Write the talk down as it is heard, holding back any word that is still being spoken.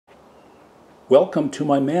Welcome to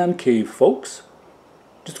my man cave, folks.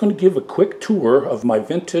 Just going to give a quick tour of my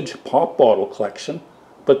vintage pop bottle collection,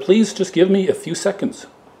 but please just give me a few seconds.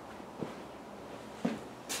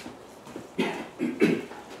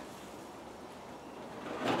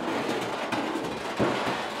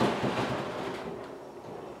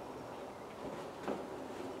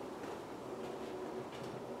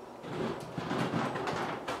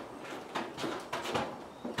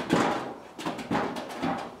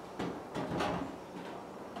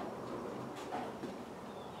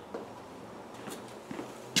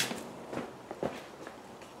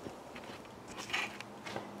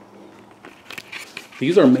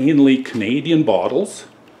 These are mainly Canadian bottles,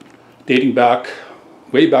 dating back,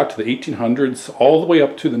 way back to the 1800s, all the way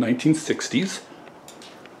up to the 1960s.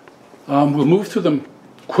 We'll move through them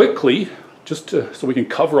quickly, just so we can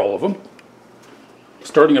cover all of them.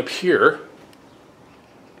 Starting up here,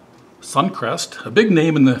 Suncrest, a big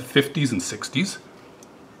name in the 50s and 60s.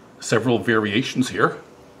 Several variations here.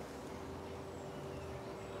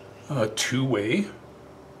 Two-way.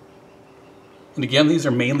 And again, these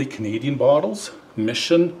are mainly Canadian bottles.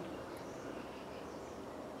 Mission,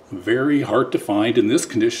 very hard to find in this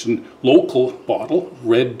condition. Local bottle,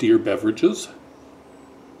 Red Deer Beverages.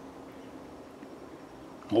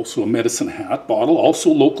 Also a Medicine Hat bottle, also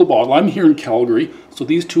local bottle. I'm here in Calgary, so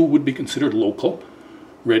these two would be considered local.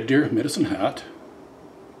 Red Deer, Medicine Hat.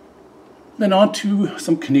 Then on to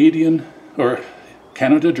some Canadian, or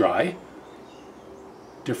Canada Dry.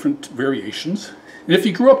 Different variations. And if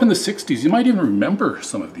you grew up in the 60s, you might even remember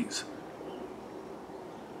some of these.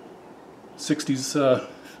 60s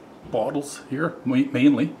bottles here,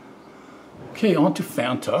 mainly. Okay, on to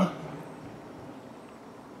Fanta.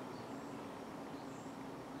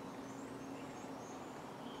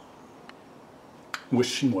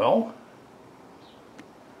 Wishing Well.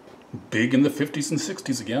 Big in the 50s and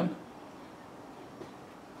 60s again.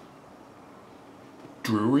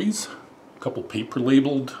 Drury's. A couple paper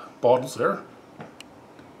labeled bottles there.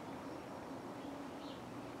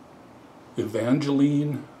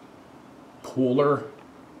 Evangeline. Polar,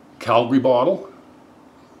 Calgary bottle.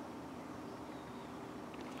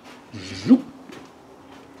 Zoop.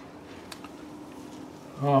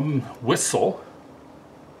 Whistle,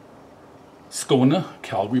 Skona,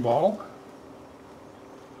 Calgary bottle.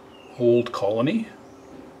 Old Colony.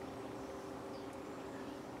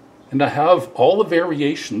 And I have all the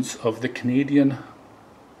variations of the Canadian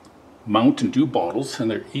Mountain Dew bottles, and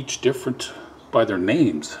they're each different by their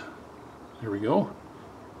names. There we go.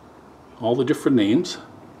 All the different names.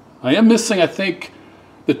 I am missing, I think,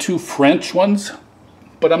 the two French ones,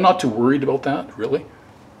 but I'm not too worried about that, really.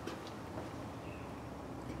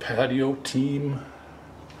 Patio Team.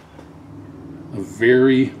 A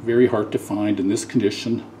very, very hard to find in this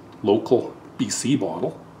condition, local BC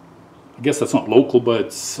bottle. I guess that's not local, but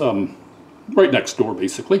it's right next door,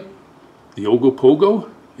 basically. The Ogopogo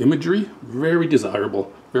imagery, very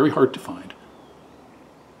desirable, very hard to find.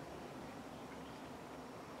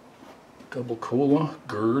 Double Cola,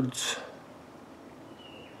 Gourds,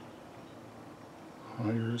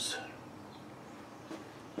 Hires.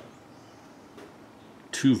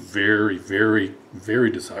 Two very, very, very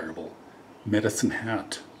desirable Medicine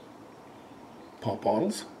Hat pop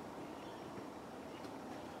bottles.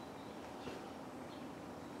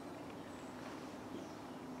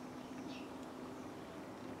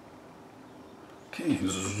 Okay,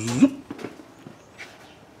 zoop.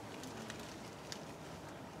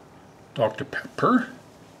 Dr. Pepper,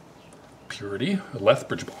 Purity, a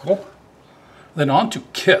Lethbridge bottle. Then on to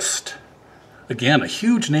Kist. Again, a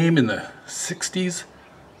huge name in the 60s,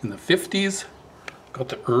 in the 50s. Got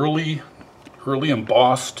the early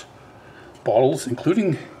embossed bottles,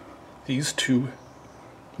 including these two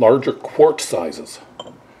larger quart sizes.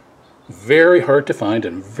 Very hard to find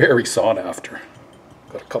and very sought after.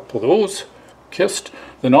 Got a couple of those. Kist.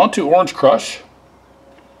 Then on to Orange Crush.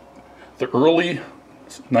 The early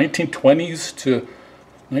 1920s to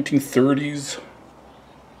 1930s,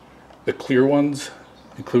 the clear ones,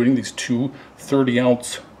 including these two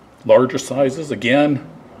 30-ounce larger sizes. Again,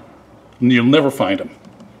 you'll never find them.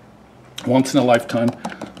 Once in a lifetime,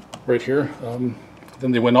 right here.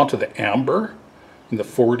 Then they went on to the amber in the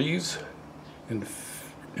 40s and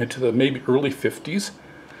into the maybe early 50s.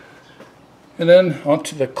 And then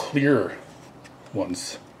onto the clear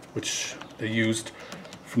ones, which they used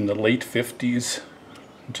from the late 50s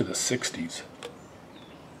into the 60s.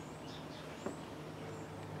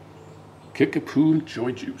 Kickapoo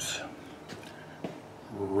Joy Juice.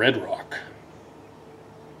 Red Rock.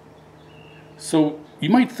 So you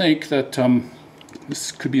might think that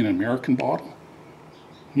this could be an American bottle.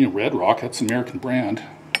 You know, Red Rock, that's an American brand.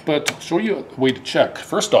 but I'll show you a way to check.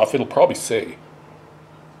 First off, it'll probably say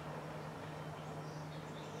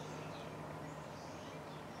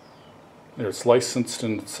there it's licensed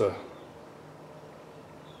and it's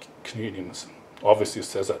Canadian. Obviously it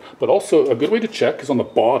says that. But also a good way to check is on the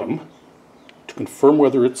bottom to confirm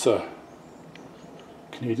whether it's a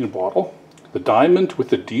Canadian bottle. The diamond with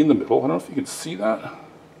the D in the middle. I don't know if you can see that.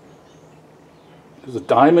 There's a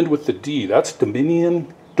diamond with the D. That's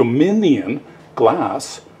Dominion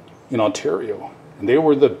Glass in Ontario. And they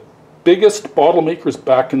were the biggest bottle makers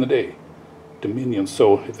back in the day. Dominion.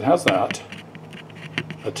 So if it has that,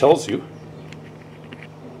 that tells you.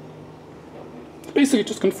 Basically, it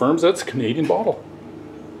just confirms that it's a Canadian bottle.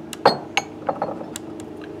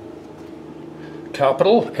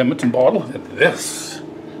 Capital Edmonton bottle. And this,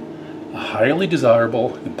 a highly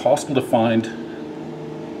desirable, impossible to find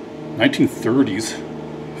 1930s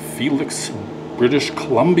Felix British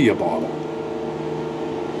Columbia bottle.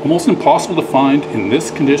 Almost impossible to find in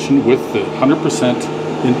this condition with the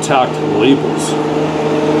 100% intact labels.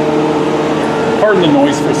 Pardon the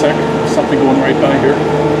noise for a second. There's something going right by here,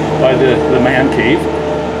 by the Mancave.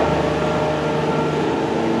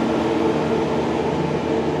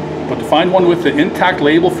 But to find one with the intact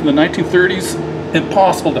label from the 1930s,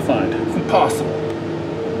 impossible to find. Impossible.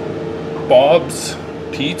 Bob's,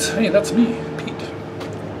 Pete's. Hey, that's me, Pete.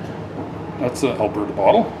 That's an Alberta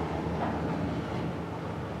bottle.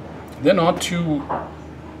 Then on to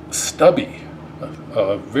Stubby,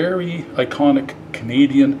 a very iconic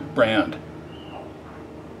Canadian brand.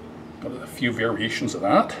 Got a few variations of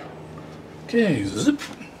that. Okay, zip.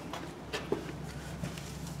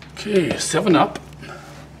 Okay, 7-Up.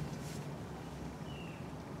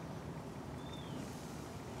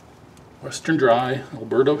 Western Dry,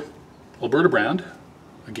 Alberta brand.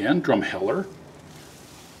 Again, Drumheller.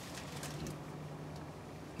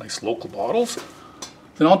 Nice local bottles.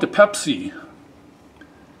 Then on to Pepsi.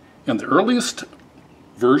 And the earliest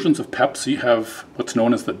versions of Pepsi have what's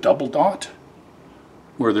known as the double dot,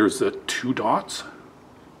 where there's the 2 dots.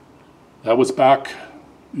 That was back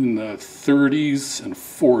in the 30s and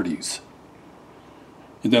 40s.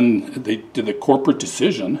 And then they did the corporate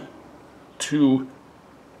decision to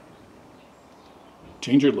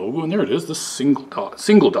change your logo, and there it is, the single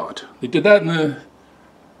dot. They did that in the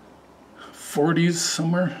 40s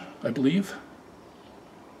somewhere, I believe.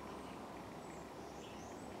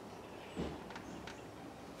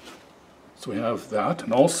 So we have that,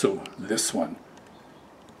 and also this one,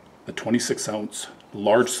 the 26 ounce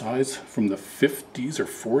large size from the 50s or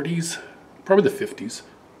 40s, probably the 50s.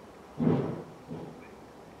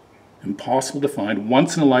 Impossible to find,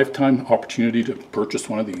 once in a lifetime opportunity to purchase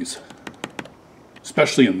one of these,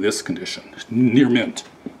 especially in this condition, near mint.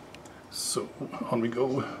 So on we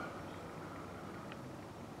go.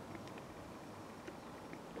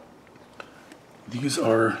 These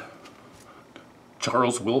are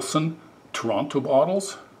Charles Wilson Toronto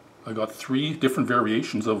bottles. I got 3 different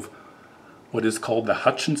variations of what is called the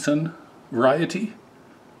Hutchinson variety.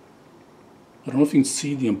 I don't know if you can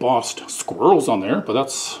see the embossed squirrels on there, but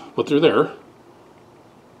that's what they're there.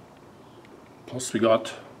 Plus we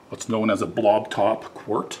got what's known as a blob top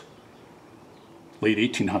quart, late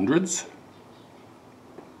 1800s,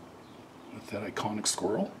 with that iconic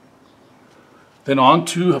squirrel. Then on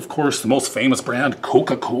to, of course, the most famous brand,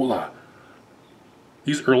 Coca-Cola.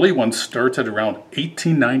 These early ones start at around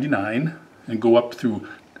 $18.99 and go up through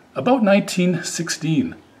about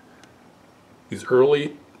 1916. These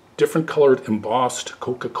early, different colored embossed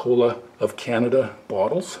Coca-Cola of Canada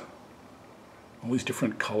bottles. All these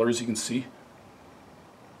different colors you can see.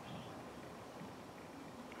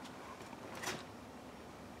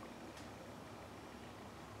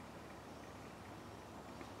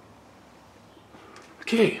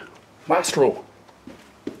 Okay, last row.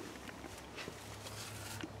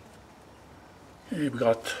 Okay, we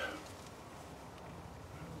got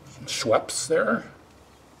some Schweppes there.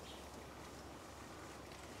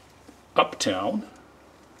 Uptown.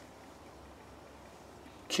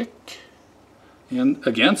 Kick. And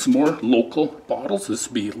again, some more local bottles. This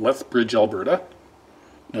would be Lethbridge, Alberta.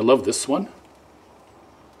 I love this one.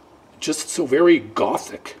 Just so very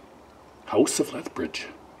gothic. House of Lethbridge.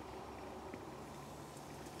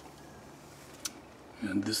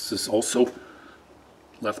 And this is also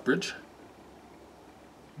Lethbridge.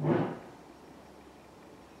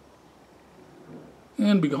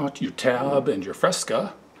 And we got your Tab and your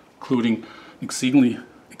Fresca, including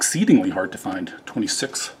exceedingly hard to find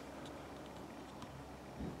 26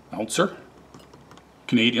 ouncer.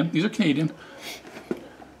 Canadian. These are Canadian.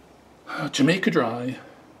 Jamaica Dry.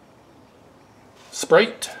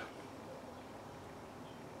 Sprite.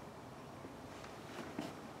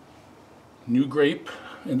 New Grape,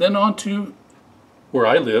 and then on to where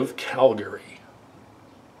I live, Calgary.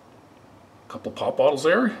 A couple pop bottles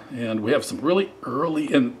there, and we have some really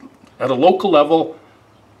early, and at a local level,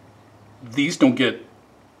 these don't get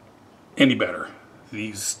any better.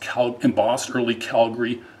 These embossed early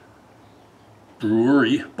Calgary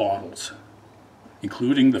brewery bottles,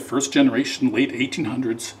 including the first generation late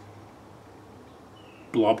 1800s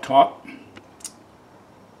blob top.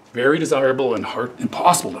 Very desirable and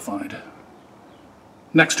impossible to find.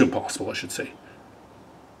 Next to impossible, I should say.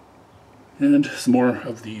 And some more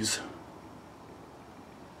of these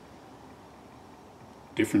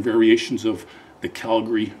different variations of the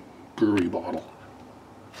Calgary brewery bottle.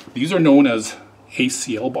 These are known as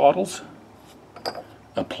ACL bottles,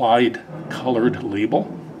 applied colored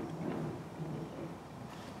label.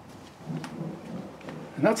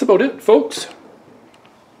 And that's about it, folks.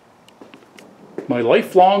 My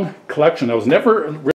lifelong collection. I was never